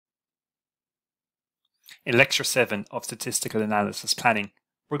In Lecture 7 of Statistical Analysis Planning,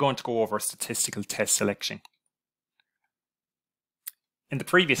 we're going to go over statistical test selection. In the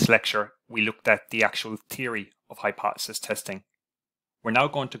previous lecture, we looked at the actual theory of hypothesis testing. We're now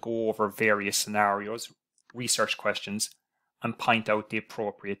going to go over various scenarios, research questions, and point out the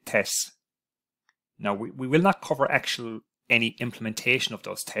appropriate tests. Now, we will not cover any implementation of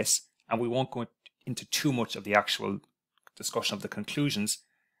those tests, and we won't go into too much of the actual discussion of the conclusions,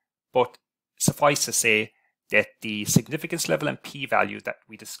 but suffice to say that the significance level and p-values that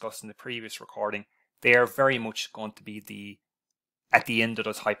we discussed in the previous recording, they are very much going to be at the end of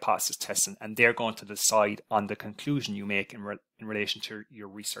those hypothesis tests, and they're going to decide on the conclusion you make in relation to your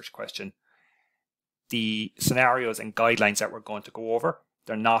research question. The scenarios and guidelines that we're going to go over,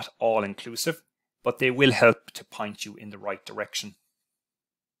 they're not all inclusive, but they will help to point you in the right direction.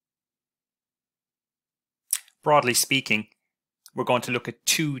 Broadly speaking, we're going to look at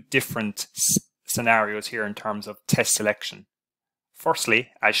two different scenarios here in terms of test selection. Firstly,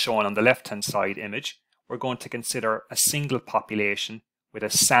 as shown on the left-hand side image, we're going to consider a single population with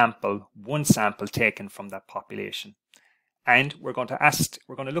one sample taken from that population. And we're going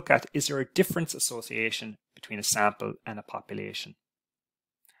to look at, is there a difference association between a sample and a population?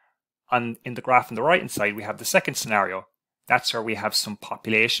 In the graph on the right-hand side, we have the second scenario. That's where we have some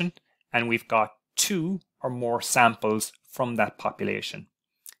population, and we've got two or more samples from that population.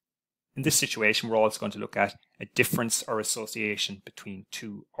 In this situation, we're also going to look at a difference or association between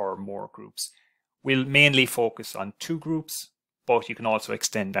two or more groups. We'll mainly focus on two groups, but you can also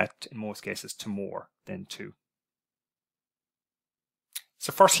extend that in most cases to more than two.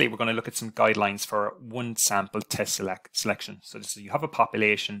 So firstly, we're going to look at some guidelines for one sample test selection. So this is, you have a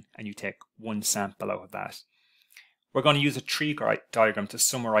population and you take one sample out of that. We're going to use a tree diagram to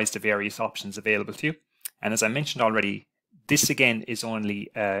summarize the various options available to you. And as I mentioned already, this again is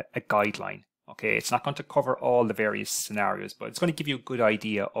only a guideline. Okay, it's not going to cover all the various scenarios, but it's going to give you a good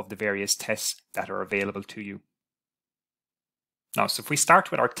idea of the various tests that are available to you. Now, so if we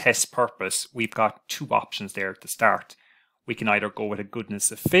start with our test purpose, we've got two options there to start. We can either go with a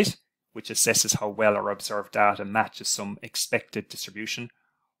goodness of fit, which assesses how well our observed data matches some expected distribution,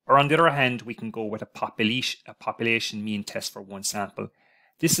 or on the other hand, we can go with a population mean test for one sample.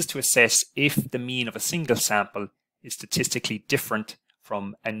 This is to assess if the mean of a single sample is statistically different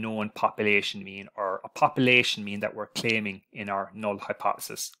from a known population mean, or a population mean that we're claiming in our null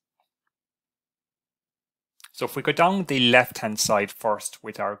hypothesis. So if we go down the left-hand side first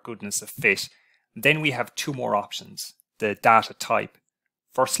with our goodness of fit, then we have two more options. The data type.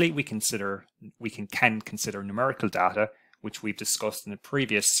 Firstly, we can consider numerical data, which we've discussed in the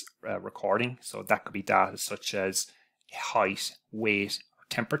previous recording. So that could be data such as height, weight, or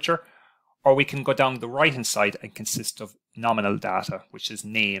temperature. Or we can go down the right-hand side and consist of nominal data, which is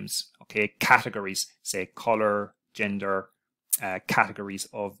names, okay, categories, say color, gender, categories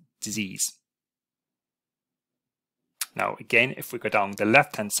of disease. Now, again, if we go down the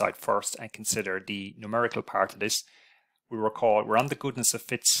left-hand side first and consider the numerical part of this, we recall we're on the goodness of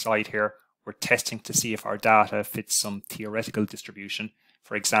fit side here. We're testing to see if our data fits some theoretical distribution.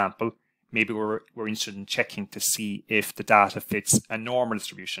 For example, maybe we're interested in checking to see if the data fits a normal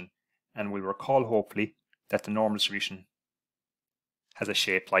distribution. And we'll recall, hopefully, that the normal distribution has a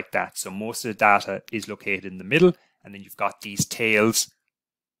shape like that. So most of the data is located in the middle, and then you've got these tails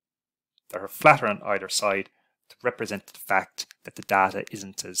that are flatter on either side to represent the fact that the data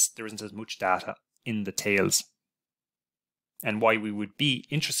there isn't as much data in the tails. And why we would be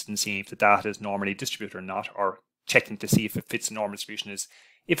interested in seeing if the data is normally distributed or not, or checking to see if it fits a normal distribution, is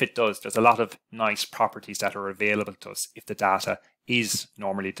if it does, there's a lot of nice properties that are available to us if the data is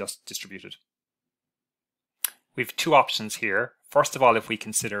normally just distributed. We have two options here. First of all, if we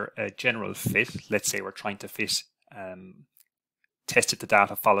consider a general fit, let's say we're trying to test if the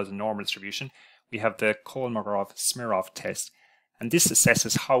data follows a normal distribution, we have the Kolmogorov-Smirnov test, and this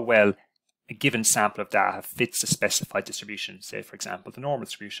assesses how well a given sample of data fits a specified distribution, say for example the normal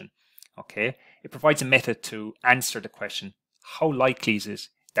distribution. Okay, it provides a method to answer the question, how likely is it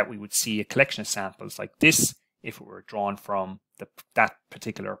that we would see a collection of samples like this if it were drawn from that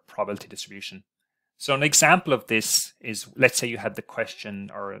particular probability distribution. So an example of this is, let's say you had the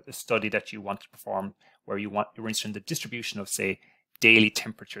question or a study that you want to perform where you're interested in the distribution of, say, daily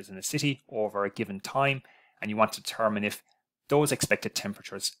temperatures in a city over a given time, and you want to determine if those expected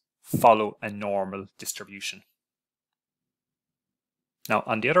temperatures follow a normal distribution. Now,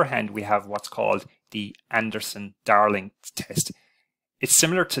 on the other hand, we have what's called the Anderson-Darling test. It's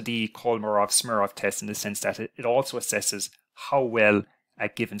similar to the Kolmogorov-Smirnov test in the sense that it also assesses how well a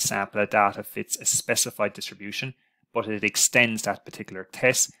given sample of data fits a specified distribution, but it extends that particular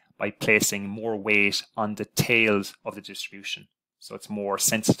test by placing more weight on the tails of the distribution. So it's more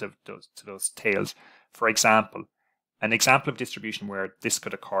sensitive to those tails. For example, an example of distribution where this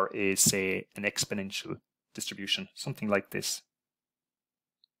could occur is, say, an exponential distribution, something like this.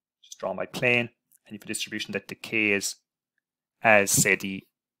 Just draw my plane, and you have a distribution that decays as, say, the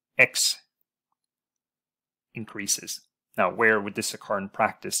x increases. Now, where would this occur in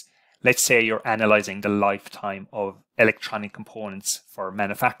practice? Let's say you're analyzing the lifetime of electronic components for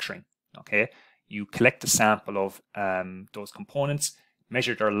manufacturing. Okay, you collect a sample of those components,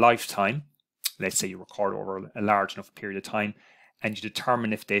 measure their lifetime. Let's say you record over a large enough period of time, and you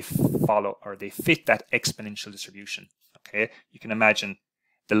determine if they follow or they fit that exponential distribution. Okay, you can imagine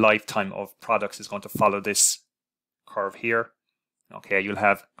the lifetime of products is going to follow this curve here. Okay, you'll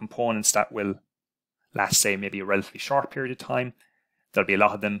have components that will last, say, maybe a relatively short period of time. There'll be a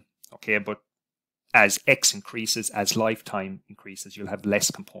lot of them. Okay, but as X increases, as lifetime increases, you'll have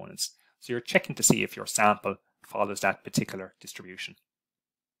less components. So you're checking to see if your sample follows that particular distribution.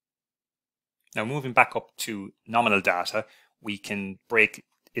 Now, moving back up to nominal data, we can break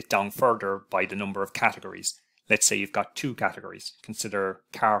it down further by the number of categories. Let's say you've got 2 categories. Consider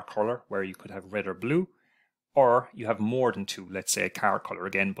car color, where you could have red or blue, or you have more than 2. Let's say a car color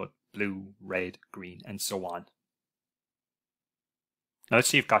again, but blue, red, green, and so on. Now, let's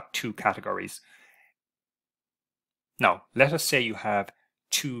say you've got 2 categories. Now, let us say you have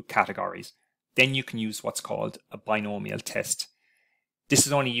 2 categories. Then you can use what's called a binomial test. This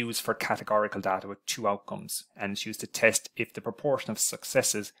is only used for categorical data with 2 outcomes, and it's used to test if the proportion of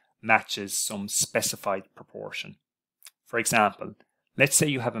successes matches some specified proportion. For example, let's say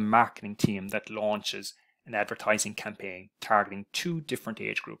you have a marketing team that launches an advertising campaign targeting 2 different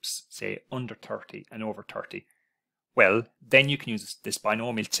age groups, say under 30 and over 30. Well, then you can use this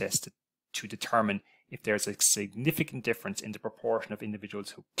binomial test to determine if there's a significant difference in the proportion of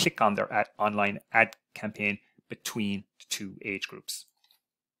individuals who click on their online ad campaign between the 2 age groups.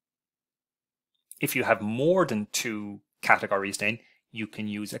 If you have more than 2 categories, then you can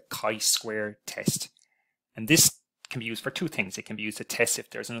use a chi-square test. And this can be used for 2 things. It can be used to test if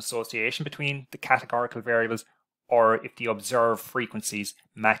there's an association between the categorical variables, or if the observed frequencies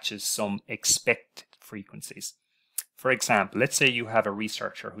matches some expected frequencies. For example, let's say you have a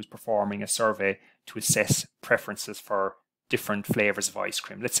researcher who's performing a survey to assess preferences for different flavors of ice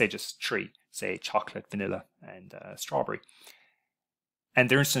cream. Let's say just 3, say chocolate, vanilla, and strawberry. And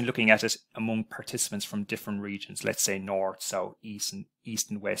they're interested in looking at it among participants from different regions, let's say north, south, east,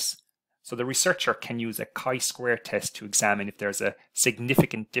 and west. So the researcher can use a chi-square test to examine if there's a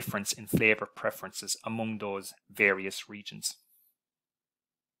significant difference in flavor preferences among those various regions.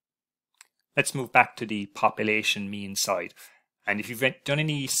 Let's move back to the population mean side. And if you've done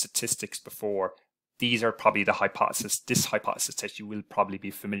any statistics before, these are probably the hypothesis. This hypothesis test you will probably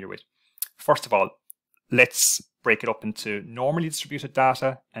be familiar with. First of all, let's break it up into normally distributed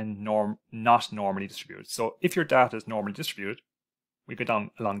data and not normally distributed. So if your data is normally distributed, we go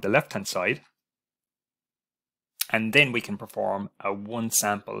down along the left-hand side, and then we can perform a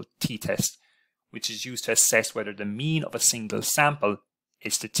one-sample t-test, which is used to assess whether the mean of a single sample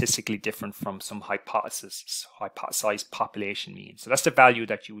is statistically different from some hypothesized population mean. So that's the value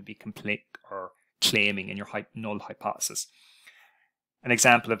that you would be claiming in your null hypothesis. An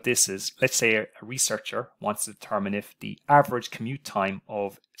example of this is, let's say a researcher wants to determine if the average commute time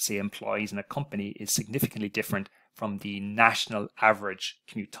of, say, employees in a company is significantly different from the national average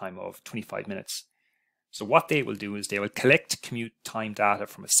commute time of 25 minutes. So what they will do is they will collect commute time data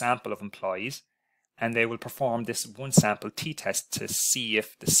from a sample of employees, and they will perform this one sample t-test to see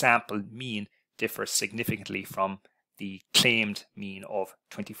if the sample mean differs significantly from the claimed mean of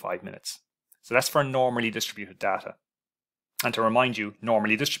 25 minutes. So that's for normally distributed data. And to remind you,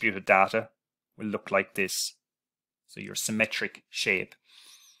 normally distributed data will look like this. So your symmetric shape.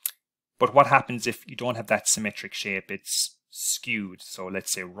 But what happens if you don't have that symmetric shape? It's skewed. So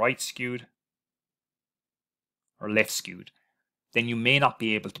let's say right skewed or left skewed. Then you may not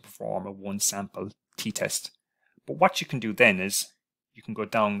be able to perform a one sample t-test. But what you can do then is you can go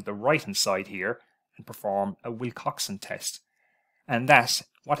down the right hand side here and perform a Wilcoxon test. And that,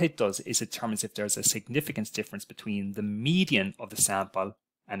 what it does is it determines if there's a significance difference between the median of the sample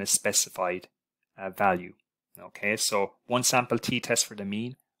and a specified value. Okay, so one sample t-test for the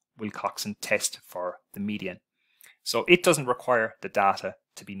mean, Wilcoxon test for the median. So it doesn't require the data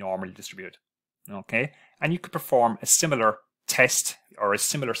to be normally distributed. Okay, and you could perform a similar test or a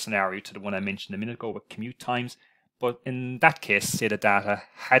similar scenario to the one I mentioned a minute ago with commute times, but in that case, say the data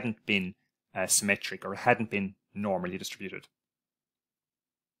hadn't been symmetric or hadn't been normally distributed.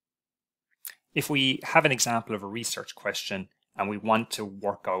 If we have an example of a research question and we want to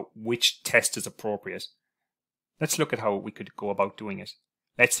work out which test is appropriate. Let's look at how we could go about doing it.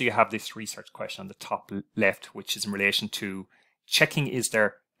 Let's say you have this research question on the top left, which is in relation to checking is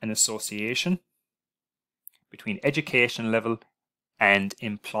there an association between education level and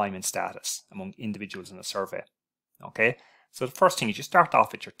employment status among individuals in a survey. Okay, so the first thing is you start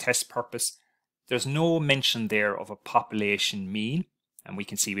off with your test purpose. There's no mention there of a population mean, and we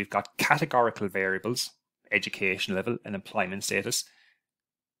can see we've got categorical variables, education level and employment status.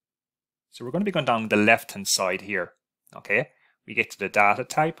 So we're going to be going down the left hand side here. Okay, we get to the data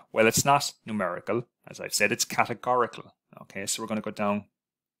type. Well, it's not numerical, as I've said, it's categorical. Okay, so we're going to go down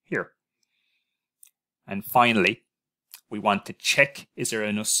here. And finally, we want to check, is there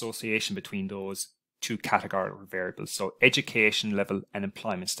an association between those two categorical variables? So education level and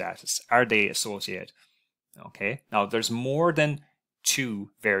employment status, are they associated? Okay, now there's more than two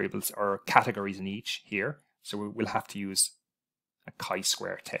variables or categories in each here, so we'll have to use a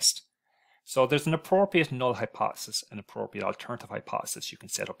chi-square test. So there's an appropriate null hypothesis, an appropriate alternative hypothesis you can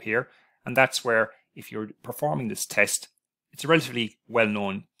set up here, and that's where if you're performing this test, it's a relatively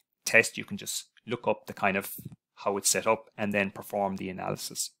well-known test. You can just look up the kind of how it's set up and then perform the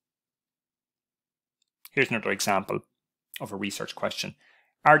analysis. Here's another example of a research question.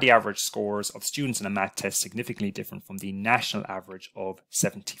 Are the average scores of students in a math test significantly different from the national average of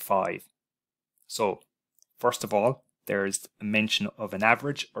 75? So, first of all, there's a mention of an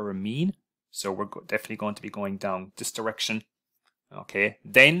average or a mean. So we're definitely going to be going down this direction. Okay,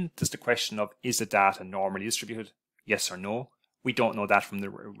 then there's the question of, is the data normally distributed? Yes or no? We don't know that from the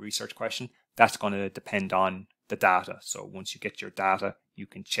research question. That's going to depend on the data. So once you get your data, you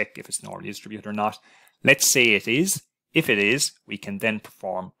can check if it's normally distributed or not. Let's say it is. If it is, we can then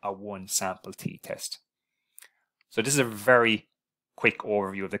perform a one sample t-test. So this is a very quick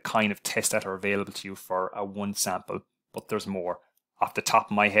overview of the kind of tests that are available to you for a one sample, but there's more. Off the top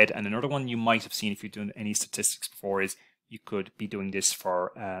of my head, and another one you might have seen if you've done any statistics before is you could be doing this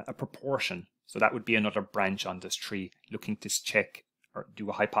for a proportion. So that would be another branch on this tree, looking to check or do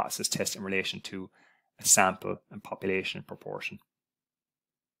a hypothesis test in relation to a sample and population proportion.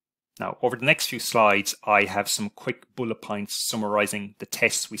 Now, over the next few slides, I have some quick bullet points summarizing the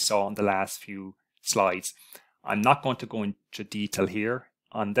tests we saw on the last few slides. I'm not going to go into detail here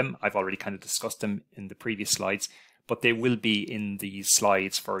on them. I've already kind of discussed them in the previous slides, but they will be in these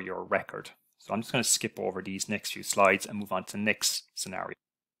slides for your record. So I'm just going to skip over these next few slides and move on to the next scenario.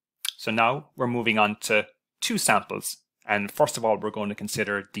 So now we're moving on to two samples. And first of all, we're going to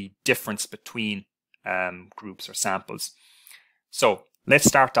consider the difference between groups or samples. So let's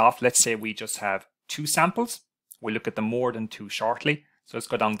start off. Let's say we just have two samples. We'll look at the more than two shortly. So let's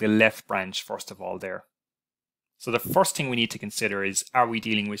go down the left branch first of all there. So the first thing we need to consider is, are we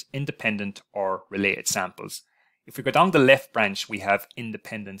dealing with independent or related samples? If we go down the left branch, we have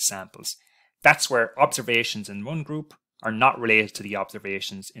independent samples. That's where observations in one group are not related to the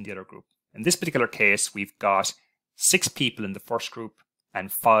observations in the other group. In this particular case, we've got 6 people in the first group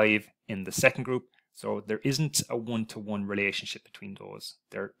and 5 in the second group. So there isn't a one-to-one relationship between those.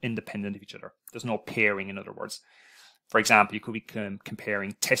 They're independent of each other. There's no pairing, in other words. For example, you could be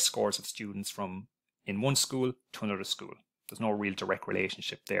comparing test scores of students from in one school to another school. There's no real direct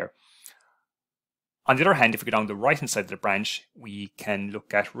relationship there. On the other hand, if we go down the right-hand side of the branch, we can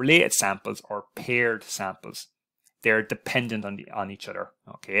look at related samples or paired samples. They're dependent on each other.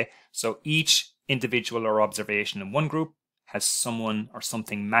 Okay, so each individual or observation in one group has someone or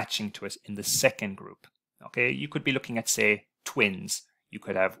something matching to it in the second group. Okay, you could be looking at, say, twins. You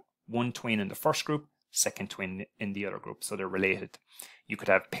could have one twin in the first group, second twin in the other group, so they're related. You could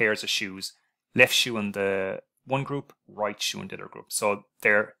have pairs of shoes, left shoe in the one group, right shoe in the other group. So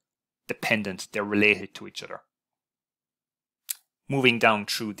they're dependent, they're related to each other. Moving down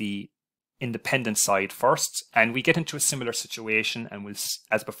through the independent side first, and we get into a similar situation and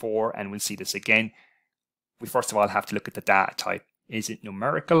as before, and we'll see this again. We first of all have to look at the data type. Is it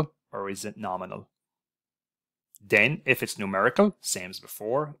numerical or is it nominal? Then, if it's numerical, same as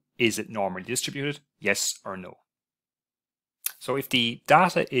before, is it normally distributed? Yes or no? So if the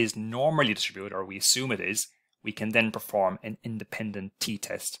data is normally distributed, or we assume it is, we can then perform an independent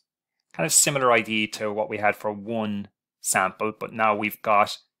t-test. Kind of similar idea to what we had for one sample, but now we've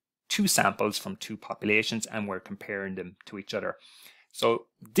got two samples from two populations and we're comparing them to each other. So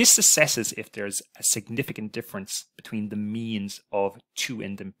this assesses if there's a significant difference between the means of two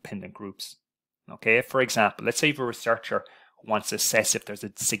independent groups. Okay, for example, let's say if a researcher wants to assess if there's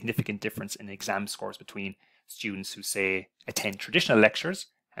a significant difference in exam scores between students who, say, attend traditional lectures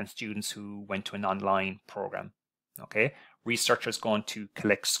and students who went to an online program. Okay, researchers going to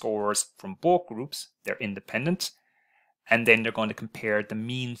collect scores from both groups. They're independent. and then they're going to compare the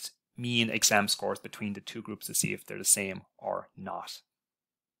mean exam scores between the two groups to see if they're the same or not.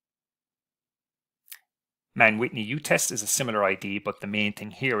 Mann-Whitney U-test is a similar idea, but the main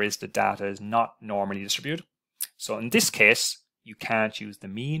thing here is the data is not normally distributed. So in this case, you can't use the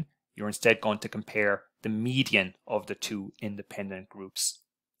mean. You're instead going to compare the median of the two independent groups.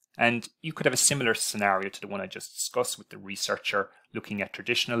 And you could have a similar scenario to the one I just discussed with the researcher looking at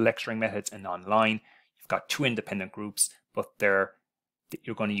traditional lecturing methods and online. You've got two independent groups, but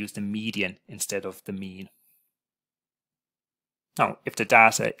you're going to use the median instead of the mean. Now, if the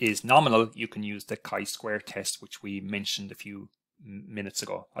data is nominal, you can use the chi-square test, which we mentioned a few minutes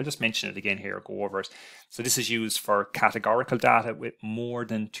ago. I'll just mention it again here, go over it. So this is used for categorical data with more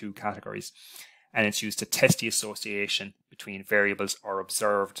than two categories, and it's used to test the association between variables or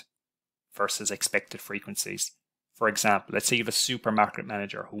observed versus expected frequencies. For example, let's say you have a supermarket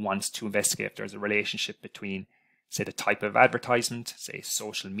manager who wants to investigate if there's a relationship between, say, the type of advertisement, say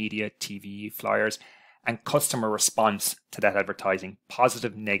social media, TV, flyers, and customer response to that advertising,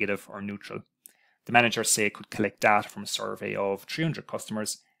 positive, negative, or neutral. The manager, say, could collect data from a survey of 300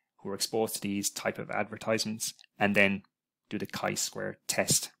 customers who were exposed to these type of advertisements and then do the chi-square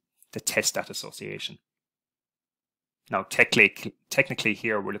test to test that association. Now, technically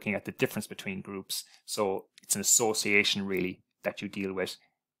here, we're looking at the difference between groups. So it's an association really that you deal with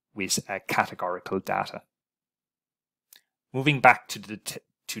categorical data. Moving back to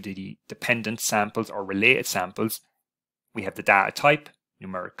the dependent samples or related samples, we have the data type,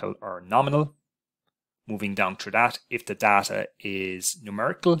 numerical or nominal. Moving down through that, if the data is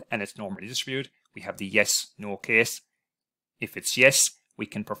numerical and it's normally distributed, we have the yes, no case. If it's yes, we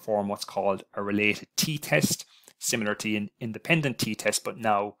can perform what's called a related t-test, similar to an independent t-test, but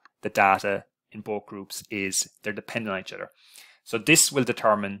now the data in both groups they're dependent on each other. So this will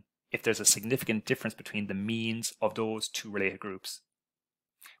determine if there's a significant difference between the means of those two related groups.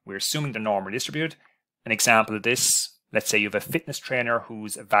 We're assuming they're normally distributed. An example of this, let's say you have a fitness trainer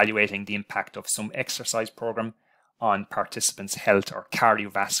who's evaluating the impact of some exercise program on participants' health or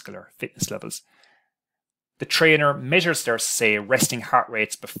cardiovascular fitness levels. The trainer measures their, say, resting heart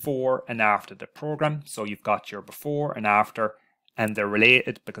rates before and after the program. So you've got your before and after, and they're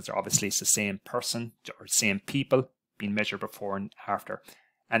related because they're obviously it's the same person or same people being measured before and after.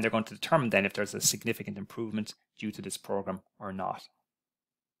 And they're going to determine then if there's a significant improvement due to this program or not.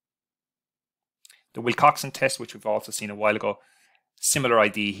 The Wilcoxon test, which we've also seen a while ago, similar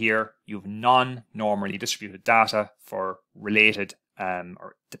idea here. You have non-normally distributed data for related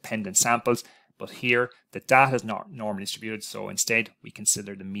or dependent samples, but here the data is not normally distributed, so instead we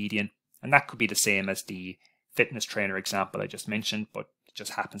consider the median, and that could be the same as the fitness trainer example I just mentioned, but it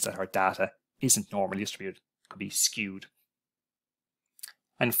just happens that our data isn't normally distributed, it could be skewed.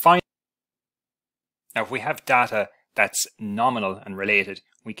 And finally, now if we have data that's nominal and related,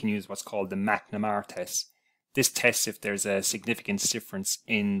 we can use what's called the McNamara test. This tests if there's a significant difference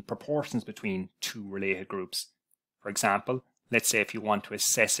in proportions between two related groups. For example, let's say if you want to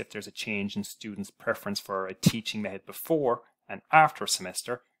assess if there's a change in students' preference for a teaching method before and after a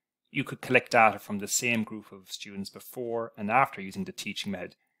semester, you could collect data from the same group of students before and after using the teaching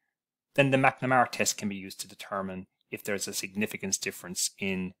method. Then the McNamara test can be used to determine if there's a significant difference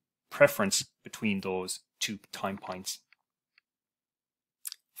in preference between those two time points.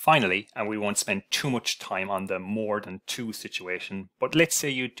 Finally, and we won't spend too much time on the more than two situation, but let's say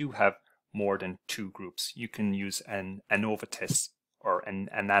you do have more than two groups. You can use an ANOVA test or an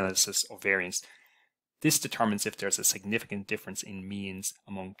analysis of variance. This determines if there's a significant difference in means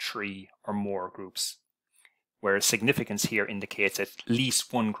among three or more groups, whereas significance here indicates that at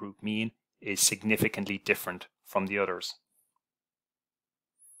least one group mean is significantly different from the others.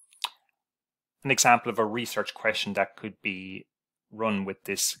 An example of a research question that could be run with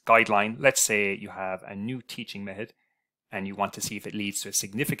this guideline, let's say you have a new teaching method and you want to see if it leads to a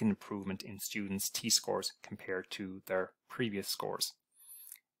significant improvement in students' t-scores compared to their previous scores.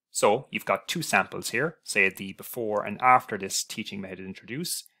 So you've got two samples here, say the before and after this teaching method is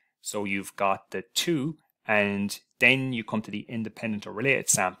introduced. So you've got the two, and then you come to the independent or related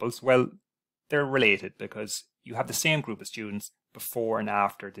samples. Well, they're related because you have the same group of students before and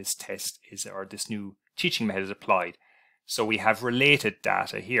after this test or this new teaching method is applied. So we have related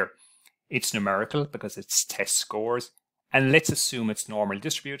data here. It's numerical because it's test scores, and let's assume it's normally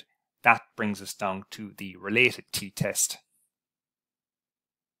distributed. That brings us down to the related t-test.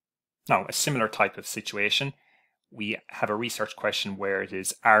 Now, a similar type of situation, we have a research question where it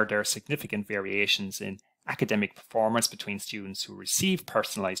is, are there significant variations in academic performance between students who receive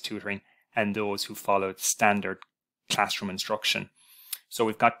personalized tutoring and those who followed standard classroom instruction? So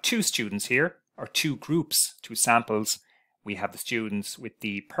we've got two students here, or two groups, two samples, we have the students with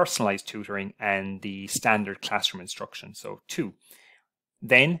the personalized tutoring and the standard classroom instruction, so 2.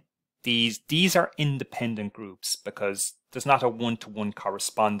 Then these are independent groups because there's not a one-to-one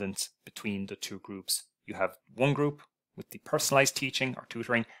correspondence between the two groups. You have one group with the personalized teaching or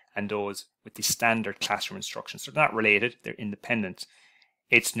tutoring and those with the standard classroom instruction. So they're not related, they're independent.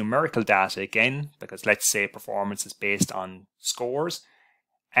 It's numerical data again, because let's say performance is based on scores.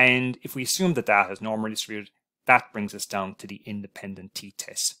 And if we assume the data is normally distributed, that brings us down to the independent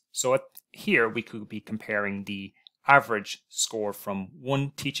t-tests. So here we could be comparing the average score from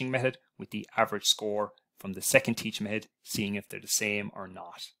one teaching method with the average score from the second teaching method, seeing if they're the same or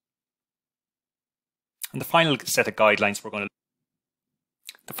not. And the final set of guidelines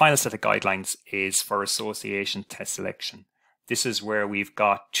is for association test selection. This is where we've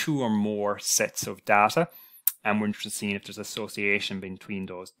got 2 or more sets of data, and we're interested in seeing if there's association between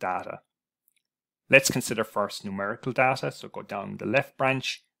those data. Let's consider first numerical data. So go down the left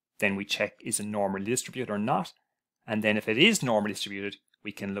branch, then we check is it normally distributed or not. And then if it is normally distributed,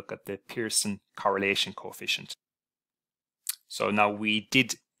 we can look at the Pearson correlation coefficient. So now we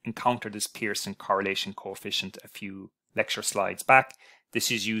did encounter this Pearson correlation coefficient a few lecture slides back.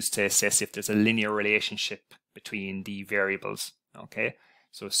 This is used to assess if there's a linear relationship between the variables. Okay,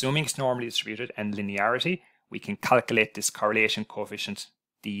 so assuming it's normally distributed and linearity, we can calculate this correlation coefficient,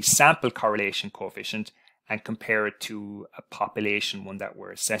 the sample correlation coefficient, and compare it to a population one that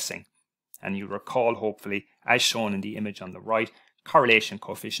we're assessing. And you recall, hopefully, as shown in the image on the right, correlation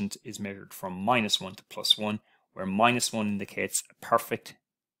coefficient is measured from -1 to +1, where -1 indicates a perfect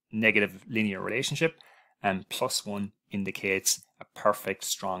negative linear relationship and +1 indicates a perfect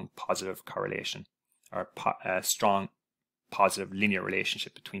strong positive correlation, or a strong positive linear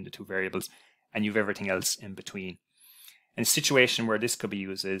relationship between the two variables, and you have everything else in between. And a situation where this could be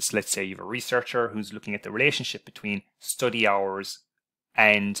used is, let's say you have a researcher who's looking at the relationship between study hours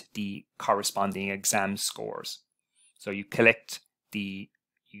and the corresponding exam scores. So you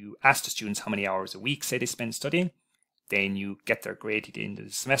ask the students how many hours a week, say, they spend studying, then you get their grade at the end of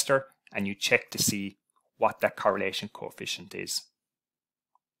the semester and you check to see what that correlation coefficient is.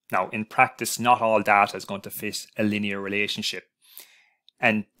 Now, in practice, not all data is going to fit a linear relationship,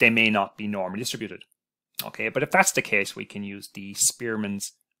 and they may not be normally distributed. Okay, but if that's the case, we can use the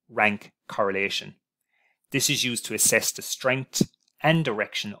Spearman's rank correlation. This is used to assess the strength and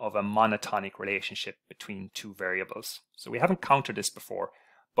direction of a monotonic relationship between two variables. So we haven't counted this before,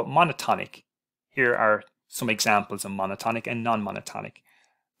 but monotonic, here are some examples of monotonic and non-monotonic.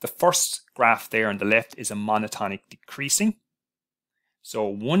 The first graph there on the left is a monotonic decreasing. So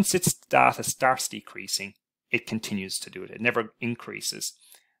once its data starts decreasing, it continues to do it. It never increases.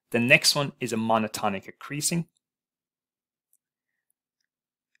 The next one is a monotonic increasing.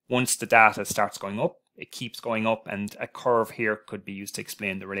 Once the data starts going up, it keeps going up, and a curve here could be used to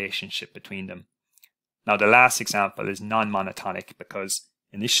explain the relationship between them. Now the last example is non-monotonic because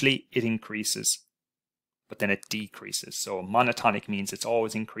initially it increases, but then it decreases. So monotonic means it's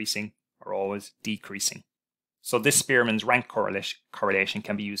always increasing or always decreasing. So this Spearman's rank correlation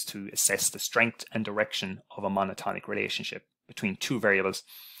can be used to assess the strength and direction of a monotonic relationship between two variables.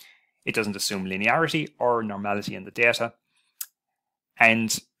 It doesn't assume linearity or normality in the data.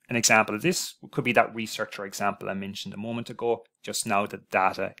 And an example of this could be that researcher example I mentioned a moment ago. Just now the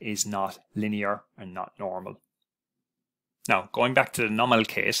data is not linear and not normal. Now, going back to the nominal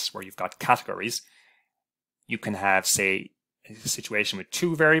case where you've got categories, you can have, say, a situation with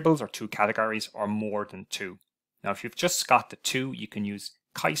two variables or two categories or more than two. Now, if you've just got the two, you can use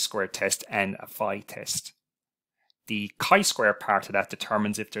chi-square test and a phi test. The chi-square part of that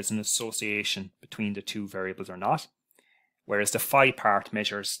determines if there's an association between the two variables or not, whereas the phi part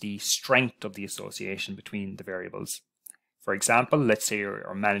measures the strength of the association between the variables. For example, let's say you're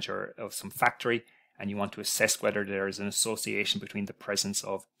a manager of some factory and you want to assess whether there is an association between the presence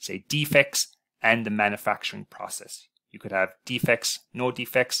of, say, defects and the manufacturing process. You could have defects, no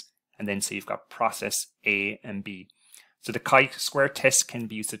defects, and then say you've got process A and B. So the chi-square test can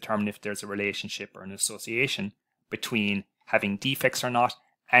be used to determine if there's a relationship or an association between having defects or not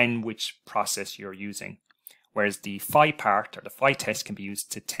and which process you're using. Whereas the phi part or the phi test can be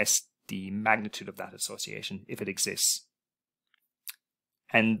used to test the magnitude of that association if it exists.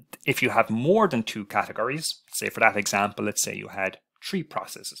 And if you have more than two categories, say for that example, let's say you had 3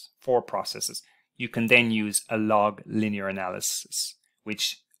 processes, 4 processes, you can then use a log linear analysis,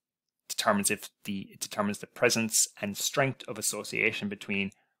 which determines the presence and strength of association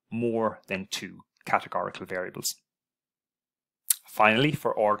between more than 2 categorical variables. Finally,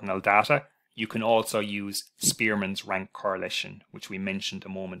 for ordinal data, you can also use Spearman's rank correlation, which we mentioned a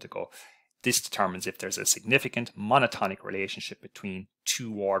moment ago. This determines if there's a significant monotonic relationship between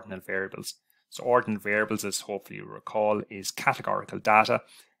two ordinal variables. So ordinal variables, as hopefully you recall, is categorical data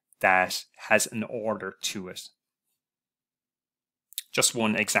that has an order to it. Just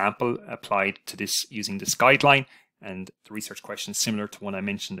one example applied to this using this guideline, and the research question similar to one I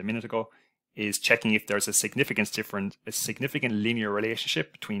mentioned a minute ago, is checking if there's a significant linear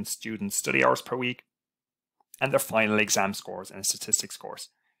relationship between students' study hours per week and their final exam scores and statistics scores.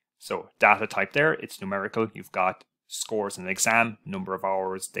 So data type there, it's numerical. You've got scores in an exam, number of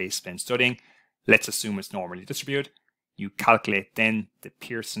hours they spend studying. Let's assume it's normally distributed. You calculate then the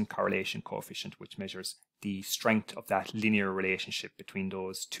Pearson correlation coefficient, which measures the strength of that linear relationship between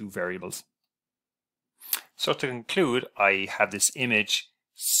those two variables. So to conclude, I have this image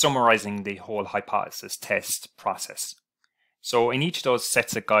summarizing the whole hypothesis test process. So in each of those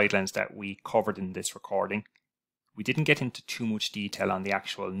sets of guidelines that we covered in this recording, we didn't get into too much detail on the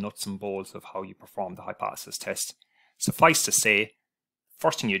actual nuts and bolts of how you perform the hypothesis test. Suffice to say,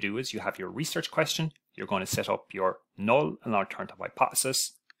 first thing you do is you have your research question. You're going to set up your null and alternative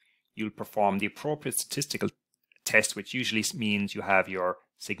hypothesis. You'll perform the appropriate statistical test, which usually means you have your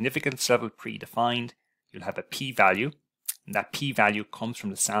significance level predefined. You'll have a p-value, and that p-value comes from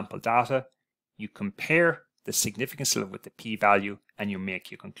the sample data. You compare the significance level with the p-value, and you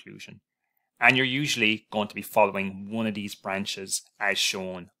make your conclusion. And you're usually going to be following one of these branches as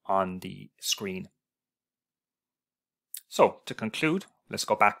shown on the screen. So to conclude, let's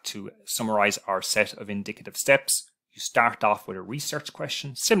go back to summarize our set of indicative steps. You start off with a research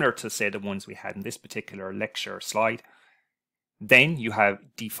question, similar to, say, the ones we had in this particular lecture slide. Then you have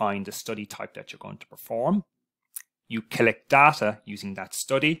defined the study type that you're going to perform. You collect data using that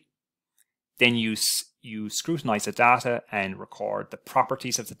study. Then you scrutinize the data and record the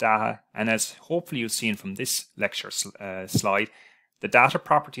properties of the data. And as hopefully you've seen from this lecture slide, the data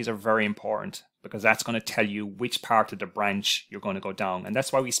properties are very important because that's going to tell you which part of the branch you're going to go down. And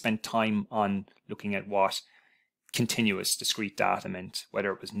that's why we spent time on looking at what continuous discrete data meant,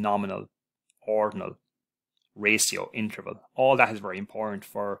 whether it was nominal, ordinal, ratio, interval. All that is very important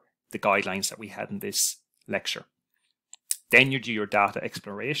for the guidelines that we had in this lecture. Then you do your data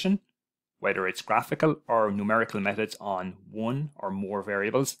exploration, whether it's graphical or numerical methods on one or more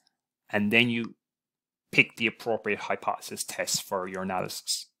variables, and then you pick the appropriate hypothesis test for your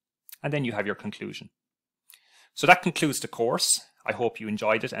analysis. And then you have your conclusion. So that concludes the course. I hope you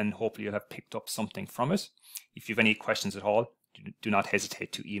enjoyed it and hopefully you'll have picked up something from it. If you have any questions at all, do not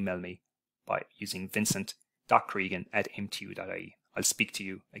hesitate to email me by using vincent.cregan@mtu.ie. I'll speak to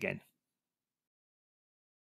you again.